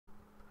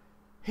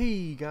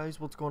Hey guys,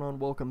 what's going on?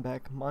 Welcome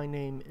back. My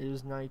name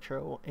is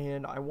Nitro,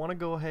 and I want to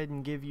go ahead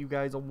and give you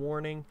guys a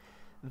warning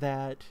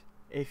that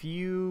if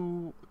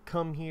you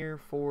come here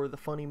for the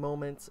funny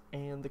moments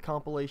and the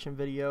compilation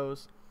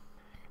videos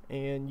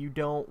and you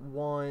don't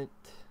want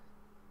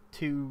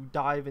to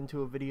dive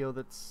into a video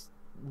that's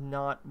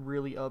not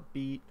really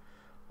upbeat,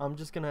 I'm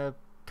just gonna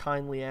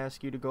kindly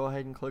ask you to go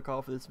ahead and click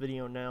off of this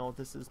video now.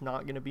 This is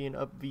not going to be an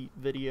upbeat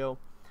video.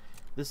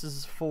 This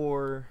is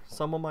for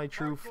some of my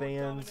true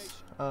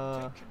fans,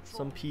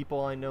 some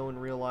people I know in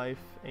real life,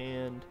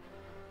 and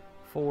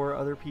for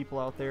other people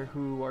out there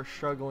who are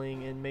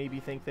struggling and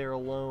maybe think they're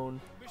alone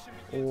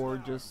or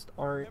just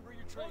aren't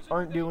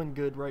doing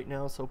good right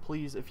now. So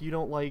please, if you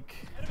don't like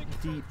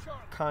deep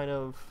kind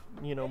of,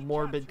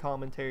 morbid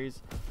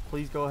commentaries,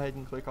 please go ahead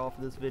and click off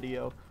of this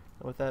video.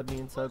 And with that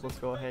being said, let's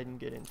go ahead and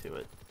get into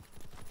it.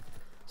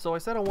 So I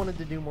said I wanted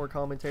to do more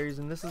commentaries,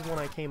 and this is one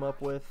I came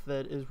up with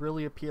that is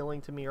really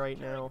appealing to me right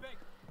now.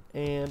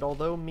 And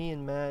although me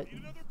and Matt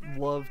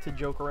love to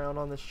joke around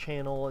on this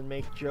channel and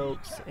make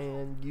jokes,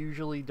 and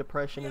usually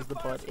depression is the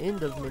butt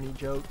end of many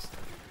jokes,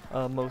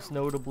 most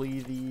notably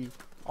the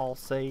I'll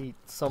say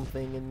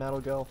something and Matt will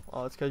go,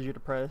 "Oh, it's because you're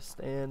depressed,"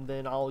 and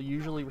then I'll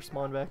usually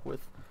respond back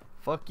with,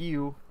 "Fuck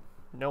you,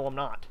 no I'm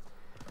not."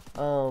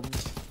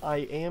 I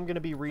am going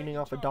to be reading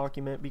off a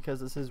document because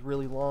this is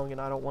really long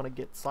and I don't want to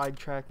get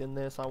sidetracked in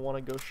this. I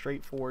want to go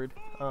straight forward.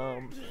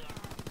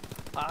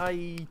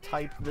 I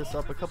typed this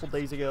up a couple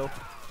days ago,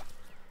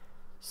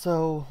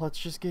 so let's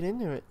just get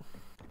into it.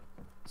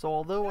 So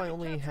although I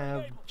only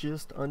have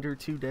just under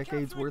 2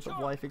 decades worth of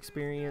life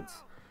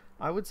experience,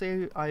 I would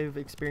say I've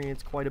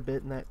experienced quite a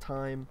bit in that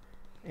time,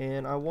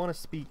 and I want to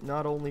speak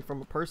not only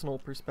from a personal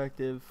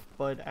perspective,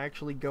 but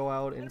actually go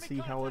out and see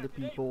how other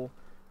people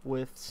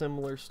with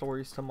similar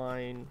stories to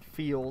mine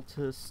feel,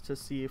 to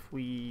see if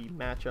we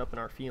match up in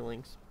our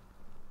feelings.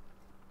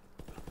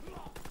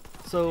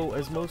 So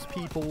as most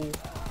people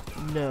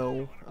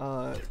know,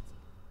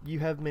 you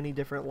have many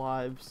different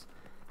lives.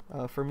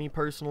 For me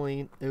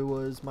personally, it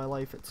was my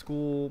life at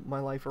school,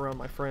 my life around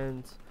my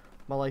friends,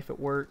 my life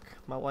at work,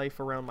 my life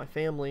around my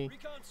family,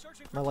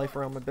 my life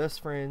around my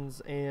best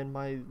friends, and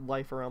my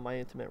life around my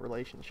intimate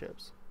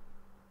relationships.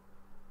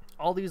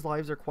 All these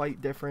lives are quite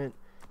different,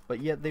 but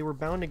yet they were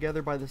bound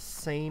together by the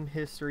same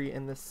history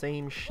and the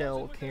same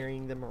shell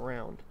carrying them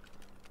around.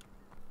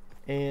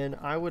 And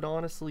I would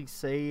honestly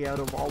say, out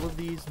of all of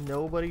these,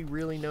 nobody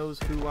really knows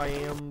who I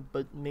am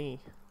but me.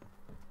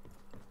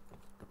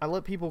 I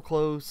let people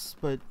close,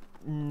 but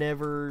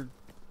never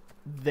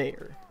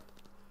there.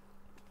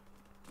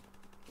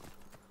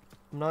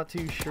 I'm not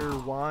too sure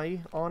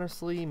why,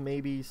 honestly.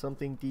 Maybe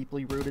something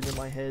deeply rooted in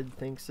my head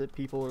thinks that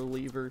people are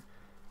leave or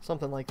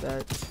something like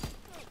that.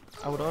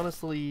 I would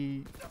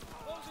honestly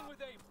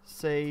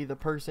say the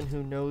person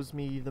who knows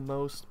me the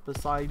most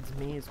besides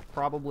me is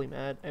probably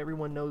Matt.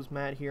 Everyone knows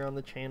Matt here on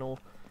the channel.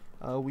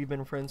 We've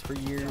been friends for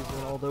years,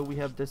 and although we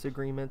have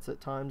disagreements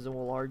at times and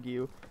we'll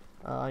argue,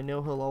 I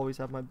know he'll always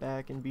have my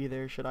back and be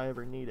there should I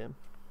ever need him.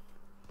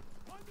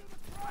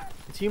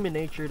 It's human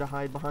nature to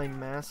hide behind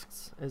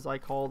masks, as I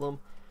call them,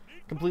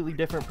 completely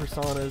different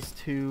personas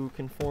to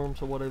conform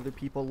to what other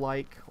people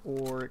like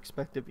or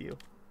expect of you.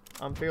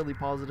 I'm fairly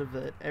positive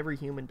that every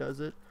human does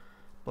it,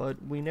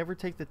 but we never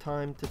take the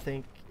time to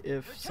think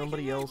if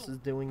somebody else is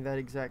doing that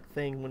exact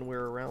thing when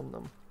we're around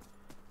them.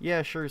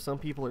 Yeah, sure, some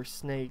people are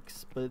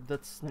snakes, but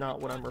that's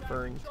not what I'm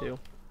referring to.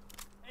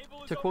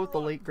 To quote the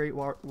late great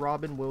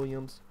Robin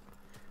Williams,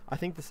 I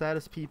think the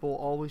saddest people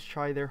always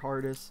try their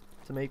hardest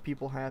to make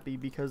people happy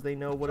because they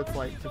know what it's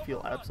like to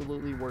feel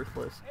absolutely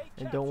worthless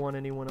and don't want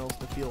anyone else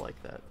to feel like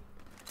that.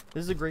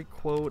 This is a great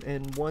quote,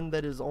 and one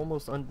that is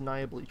almost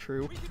undeniably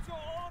true.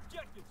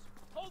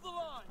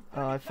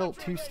 I felt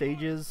 2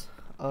 stages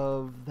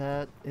of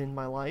that in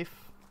my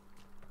life.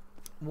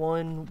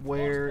 One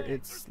where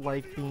it's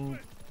like being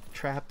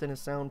trapped in a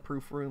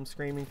soundproof room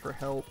screaming for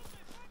help,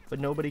 but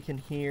nobody can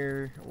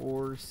hear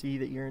or see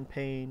that you're in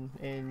pain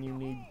and you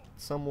need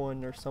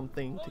someone or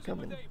something to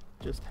come and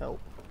just help.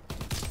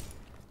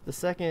 The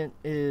second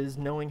is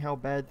knowing how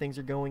bad things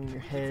are going in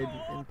your head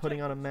and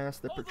putting on a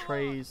mask that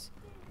portrays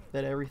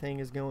that everything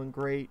is going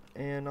great,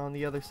 and on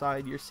the other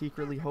side you're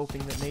secretly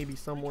hoping that maybe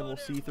someone will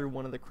see through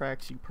one of the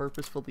cracks you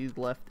purposefully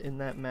left in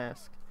that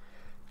mask,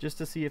 just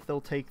to see if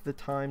they'll take the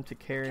time to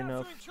care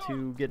enough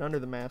to get under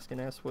the mask and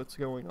ask what's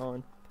going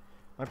on.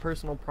 My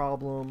personal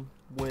problem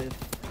with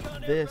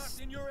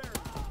this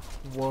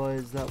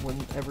was that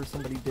whenever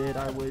somebody did,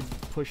 I would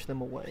push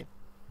them away.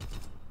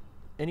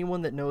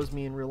 Anyone that knows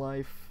me in real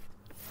life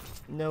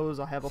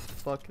knows I have a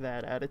fuck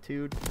that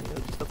attitude,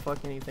 just a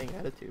fuck anything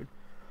attitude.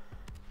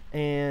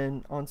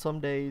 And on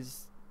some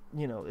days,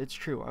 it's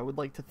true. I would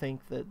like to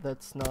think that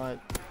that's not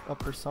a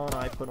persona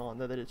I put on,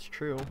 that it's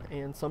true.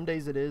 And some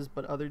days it is,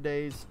 but other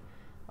days,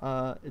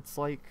 it's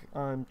like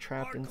I'm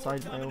trapped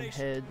inside my own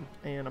head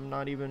and I'm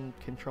not even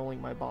controlling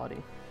my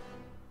body.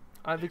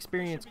 I've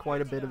experienced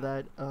quite a bit of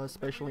that,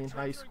 especially in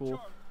high school.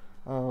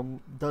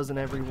 Doesn't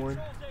everyone,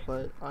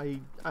 but I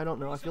don't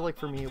know. I feel like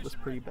for me it was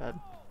pretty bad.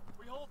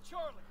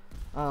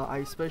 I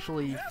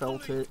especially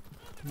felt it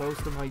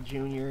most of my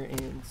junior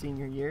and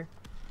senior year.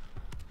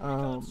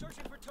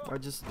 I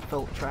just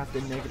felt trapped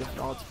in negative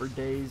thoughts for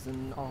days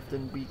and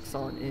often weeks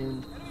on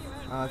end.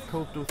 I've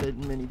coped with it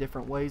in many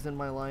different ways in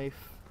my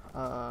life.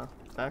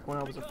 Back when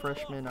I was a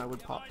freshman, I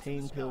would pop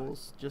pain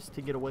pills just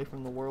to get away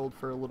from the world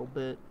for a little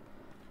bit.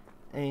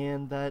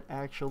 And that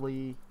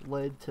actually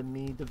led to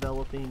me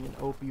developing an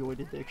opioid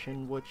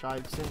addiction, which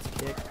I've since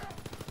kicked,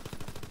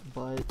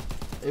 but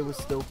it was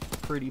still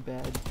pretty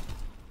bad.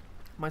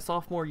 My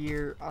sophomore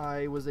year,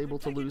 I was able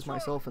to lose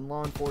myself in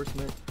law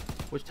enforcement,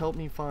 which helped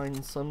me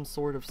find some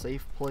sort of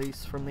safe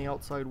place from the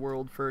outside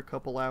world for a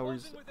couple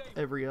hours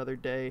every other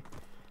day.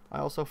 I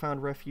also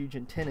found refuge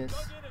in tennis.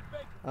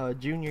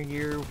 Junior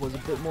year was a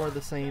bit more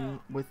the same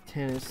with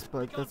tennis,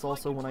 but that's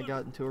also when I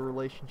got into a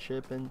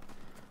relationship, and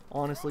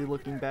honestly,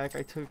 looking back,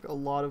 I took a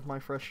lot of my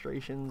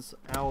frustrations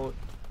out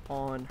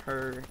on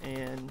her,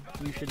 and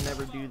you should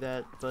never do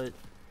that, but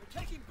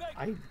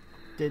I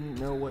didn't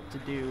know what to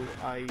do.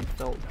 I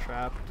felt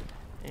trapped,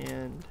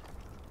 and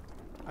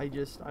I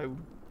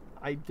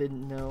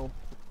didn't know.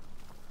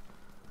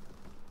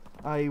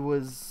 I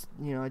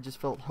just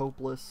felt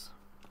hopeless.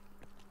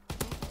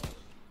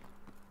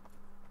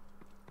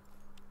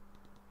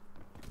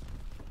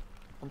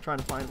 I'm trying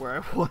to find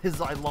where I was.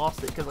 I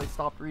lost it because I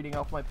stopped reading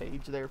off my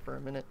page there for a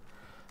minute.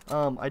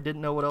 I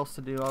didn't know what else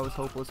to do. I was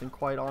hopeless and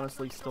quite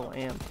honestly still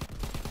am.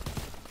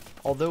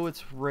 Although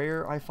it's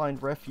rare I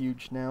find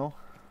refuge now.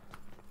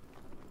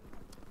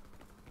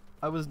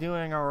 I was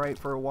doing alright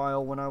for a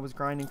while when I was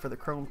grinding for the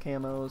chrome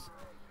camos.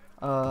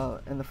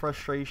 And the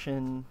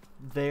frustration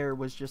there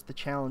was just the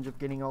challenge of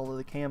getting all of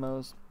the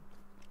camos.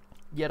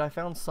 Yet I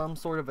found some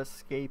sort of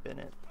escape in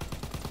it.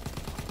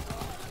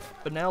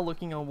 But now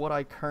looking on what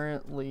I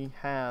currently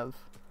have,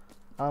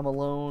 I'm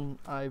alone,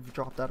 I've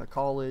dropped out of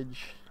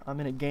college, I'm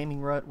in a gaming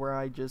rut where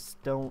I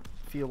just don't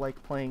feel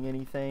like playing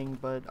anything,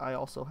 but I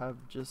also have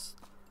just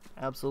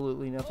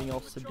absolutely nothing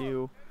else to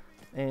do,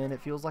 and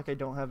it feels like I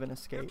don't have an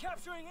escape.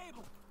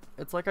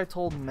 It's like I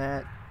told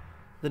Matt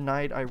the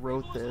night I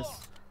wrote this,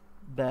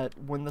 that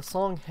when the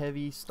song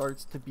Heavy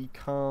starts to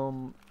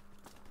become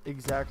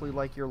exactly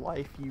like your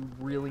life, you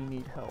really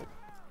need help.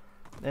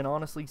 And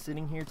honestly,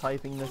 sitting here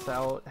typing this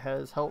out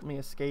has helped me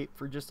escape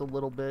for just a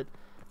little bit,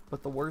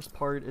 but the worst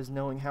part is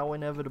knowing how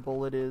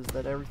inevitable it is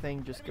that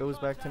everything just goes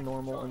back to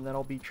normal and that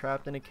I'll be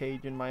trapped in a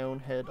cage in my own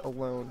head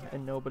alone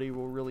and nobody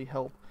will really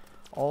help,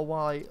 all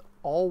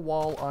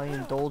while I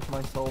indulge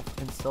myself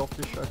in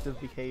self-destructive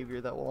behavior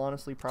that will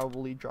honestly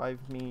probably drive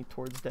me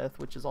towards death,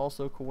 which is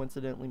also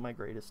coincidentally my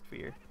greatest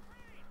fear.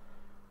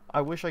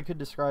 I wish I could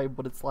describe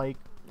what it's like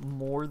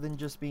more than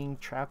just being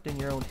trapped in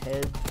your own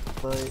head,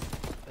 but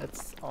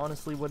that's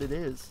honestly what it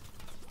is.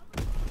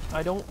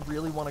 I don't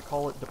really want to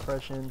call it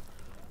depression,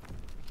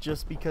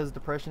 just because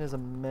depression is a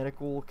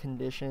medical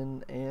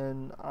condition,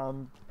 and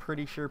I'm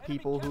pretty sure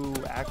people who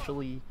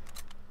actually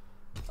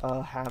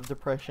have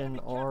depression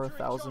are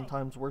 1,000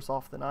 times worse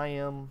off than I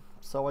am,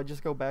 so I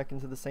just go back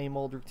into the same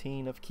old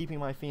routine of keeping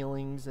my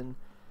feelings and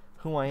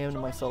who I am to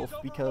myself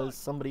because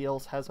somebody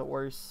else has it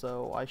worse,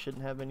 so I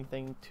shouldn't have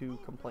anything to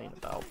complain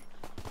about.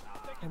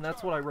 And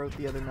that's what I wrote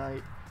the other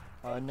night.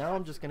 Now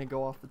I'm just gonna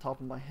go off the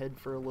top of my head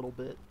for a little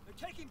bit.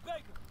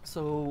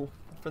 So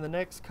for the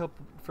next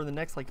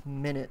like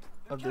minute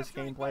of this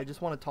gameplay, I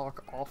just want to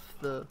talk off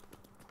the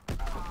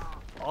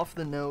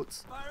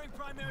notes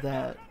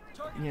that,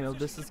 you know,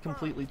 this is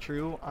completely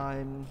true.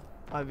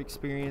 I've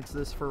experienced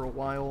this for a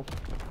while,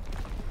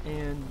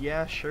 and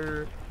yeah,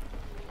 sure,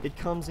 it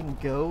comes and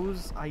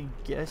goes. I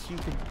guess you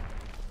could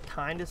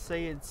kind of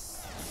say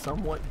it's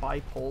somewhat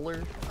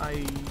bipolar.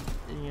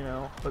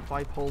 But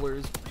bipolar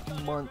is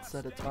months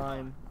at a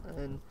time,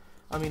 and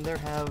I mean there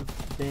have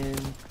been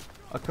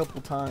a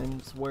couple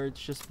times where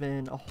it's just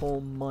been a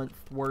whole month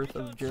worth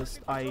of just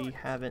I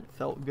haven't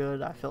felt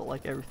good. I felt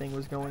like everything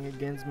was going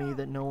against me,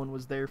 that no one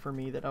was there for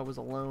me, that I was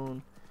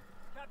alone,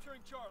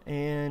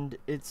 and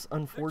it's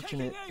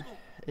unfortunate.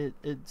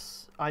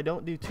 I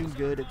don't do too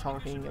good at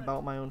talking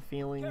about my own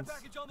feelings,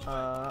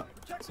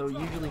 so it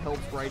usually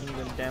helps writing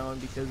them down,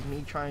 because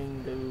me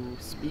trying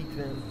to speak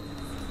them,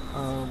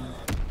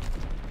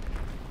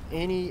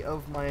 any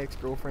of my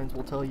ex-girlfriends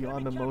will tell you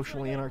I'm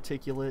emotionally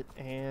inarticulate,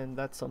 and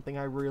that's something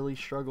I really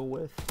struggle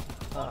with.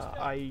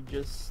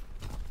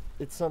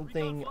 It's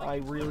something I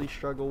really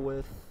struggle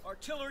with,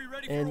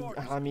 and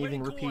I'm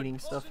even repeating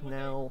stuff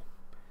now.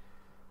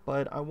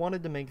 But I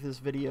wanted to make this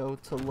video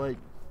to let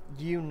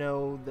you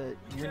know that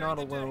you're not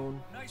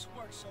alone.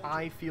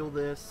 I feel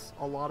this,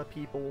 a lot of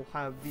people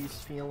have these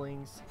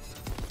feelings,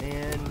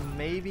 and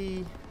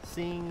maybe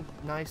seeing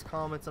nice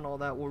comments and all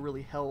that will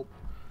really help,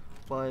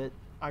 but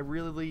I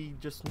really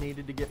just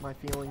needed to get my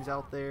feelings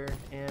out there,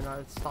 and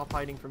I stopped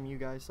hiding from you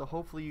guys. So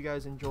hopefully you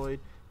guys enjoyed.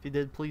 If you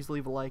did, please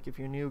leave a like. If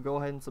you're new, go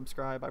ahead and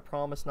subscribe. I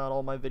promise not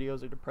all my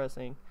videos are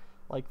depressing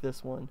like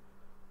this one.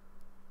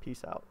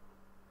 Peace out.